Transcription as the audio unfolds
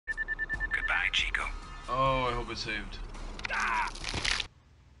Chico. Oh, I hope it's saved.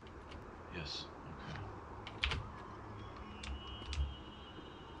 Yes. Okay.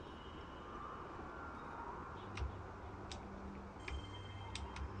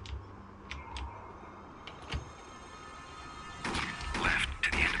 Left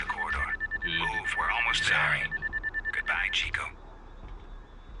to the end of the corridor. Good. Move, we're almost there. Goodbye, Chico.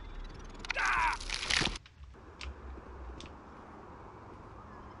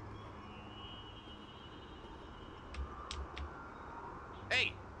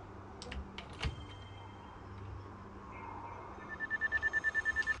 Hey!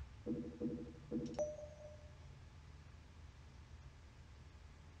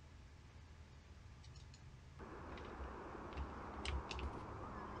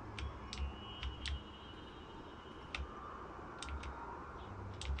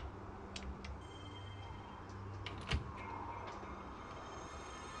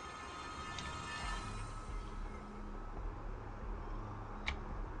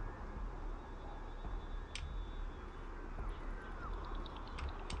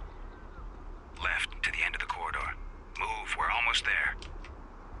 Left to the end of the corridor. Move, we're almost there.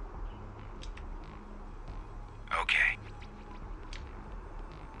 Okay.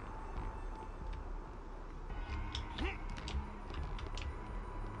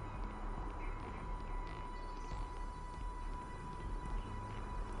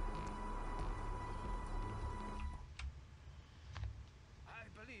 I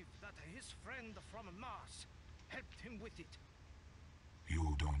believe that his friend from Mars helped him with it.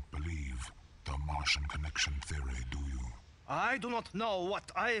 You don't believe the Martian connection theory, do you? I do not know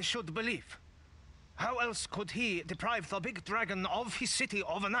what I should believe. How else could he deprive the big dragon of his city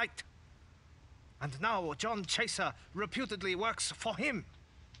overnight? And now John Chaser reputedly works for him.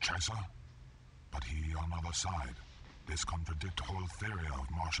 Chaser? But he on other side. This contradict whole theory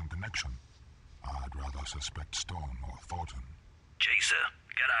of Martian connection. I'd rather suspect Stone or Thornton. Chaser,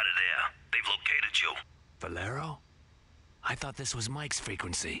 get out of there. They've located you. Valero? I thought this was Mike's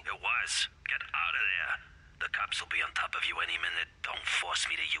frequency. It was. Get out of there. The cops will be on top of you any minute. Don't force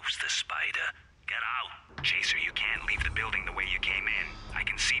me to use the spider. Get out. Chaser, you can't leave the building the way you came in. I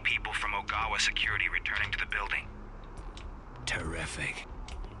can see people from Ogawa security returning to the building. Terrific.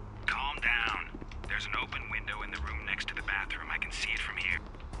 Calm down. There's an open window in the room next to the bathroom. I can see it from here.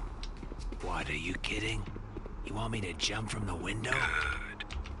 What, are you kidding? You want me to jump from the window? Good.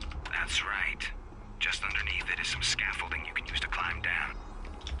 That's right. Just underneath it is some scaffolding you can use to climb down.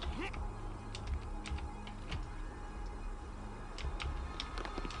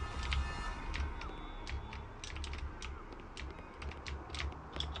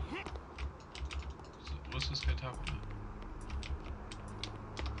 What's this guy talking about?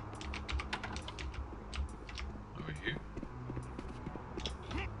 Over here?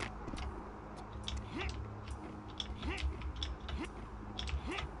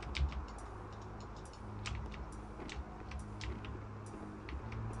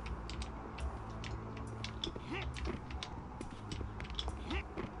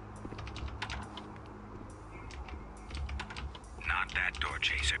 Not that door,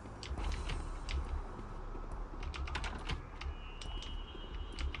 Chaser.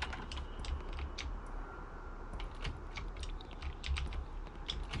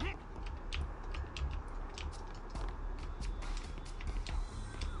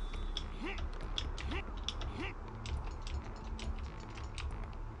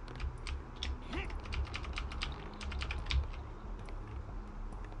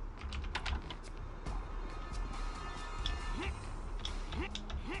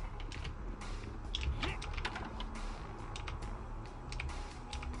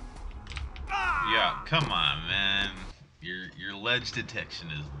 Yeah, come on, man. Your ledge detection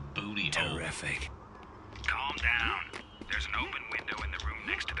is booty hole. Terrific. Calm down. There's an open window in the room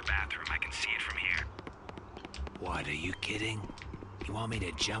next to the bathroom. I can see it from here. What, are you kidding? You want me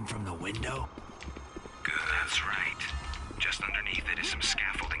to jump from the window? Good. That's right. Just underneath it is some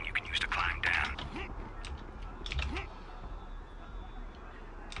scaffolding you can use to climb down.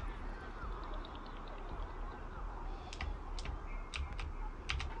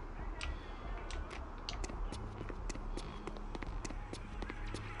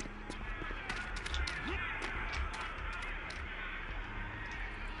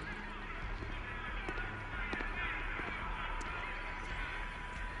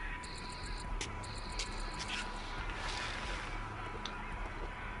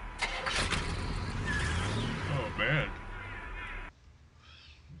 Oh, man.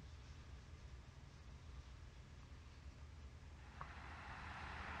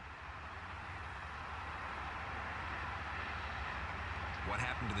 What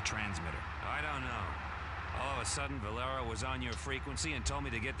happened to the transmitter? I don't know. All of a sudden, Valero was on your frequency and told me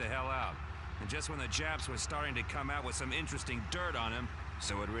to get the hell out. And just when the Japs were starting to come out with some interesting dirt on him...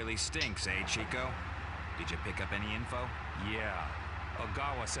 So it really stinks, eh, Chico? Did you pick up any info? Yeah.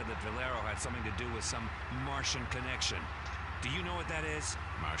 Ogawa said that Valero had something to do with some Martian connection. Do you know what that is?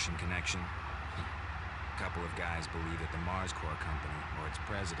 Martian connection? A couple of guys believe that the Mars Corps Company, or its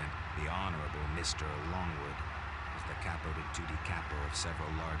president, the Honorable Mr. Longwood, is the capo de tutti capo of several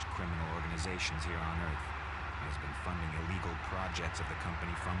large criminal organizations here on Earth. He has been funding illegal projects of the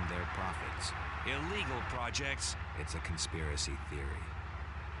company from their profits. Illegal projects? It's a conspiracy theory.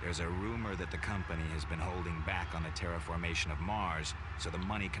 There's a rumor that the company has been holding back on the terraformation of Mars so the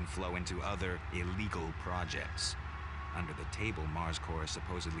money can flow into other illegal projects. Under the table, Mars Corps is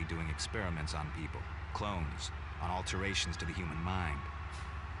supposedly doing experiments on people, clones, on alterations to the human mind.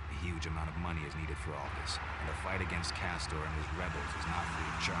 A huge amount of money is needed for all this, and the fight against Castor and his rebels is not free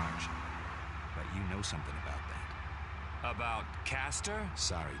of charge. But you know something about that. About Castor?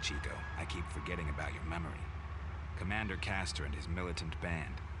 Sorry, Chico. I keep forgetting about your memory. Commander Castor and his militant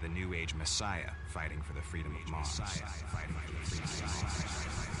band, the New Age Messiah, fighting for the freedom of Mars.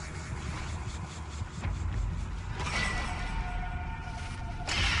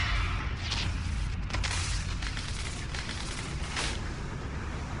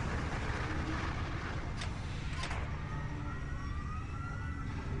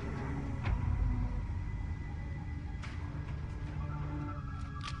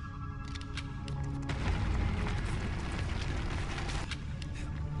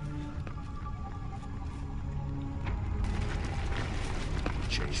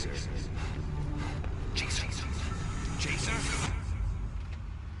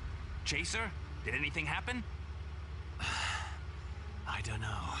 Chaser? Did anything happen? I don't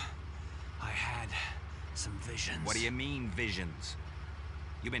know. I had some visions. What do you mean, visions?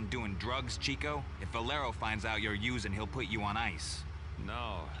 You been doing drugs, Chico? If Valero finds out you're using, he'll put you on ice.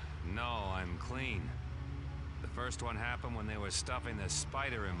 No, I'm clean. The first one happened when they were stuffing the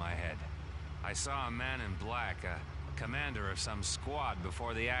spider in my head. I saw a man in black, a commander of some squad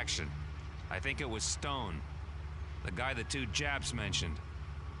before the action. I think it was Stone. The guy the two Japs mentioned.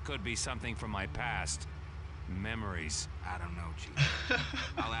 Could be something from my past. Memories. I don't know, Chico.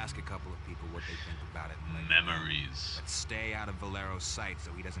 I'll ask a couple of people what they think about it and let you know. Memories. But stay out of Valero's sight so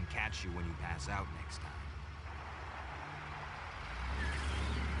he doesn't catch you when you pass out next time.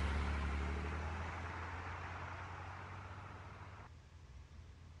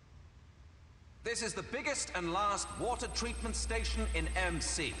 This is the biggest and last water treatment station in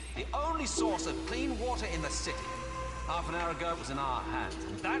MC. The only source of clean water in the city. Half an hour ago, it was in our hands,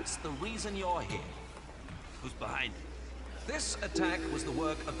 and that's the reason you're here. Who's behind it? This attack was the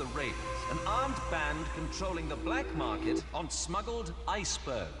work of the Raiders, an armed band controlling the black market on smuggled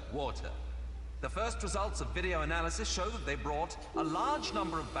iceberg water. The first results of video analysis show that they brought a large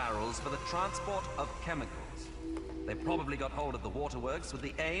number of barrels for the transport of chemicals. They probably got hold of the waterworks with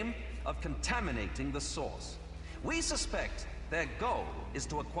the aim of contaminating the source. We suspect their goal is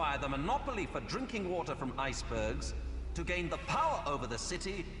to acquire the monopoly for drinking water from icebergs to gain the power over the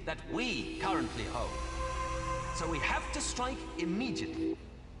city that we currently hold. So we have to strike immediately.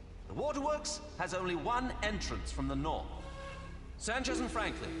 The waterworks has only one entrance from the north. Sanchez and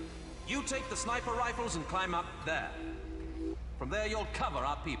Franklin, you take the sniper rifles and climb up there. From there you'll cover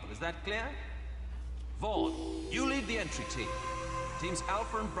our people, is that clear? Vaughn, you lead the entry team. Teams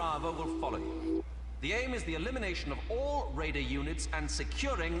Alpha and Bravo will follow you. The aim is the elimination of all Raider units and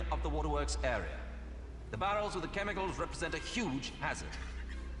securing of the waterworks area. The barrels with the chemicals represent a huge hazard.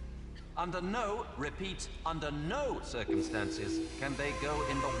 Under no, repeat, under no circumstances can they go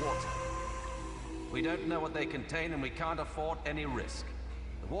in the water. We don't know what they contain and we can't afford any risk.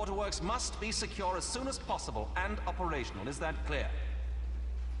 The waterworks must be secure as soon as possible and operational. Is that clear?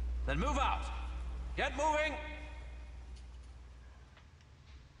 Then move out! Get moving!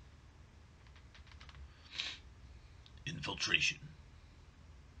 Infiltration.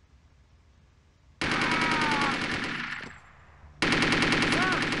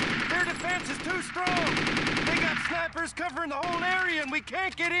 Their defense is too strong! They got snipers covering the whole area and we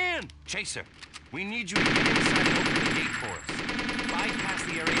can't get in! Chaser, we need you to get inside and open the gate for us. Bypass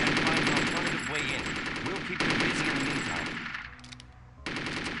the area and find an alternative way in. We'll keep the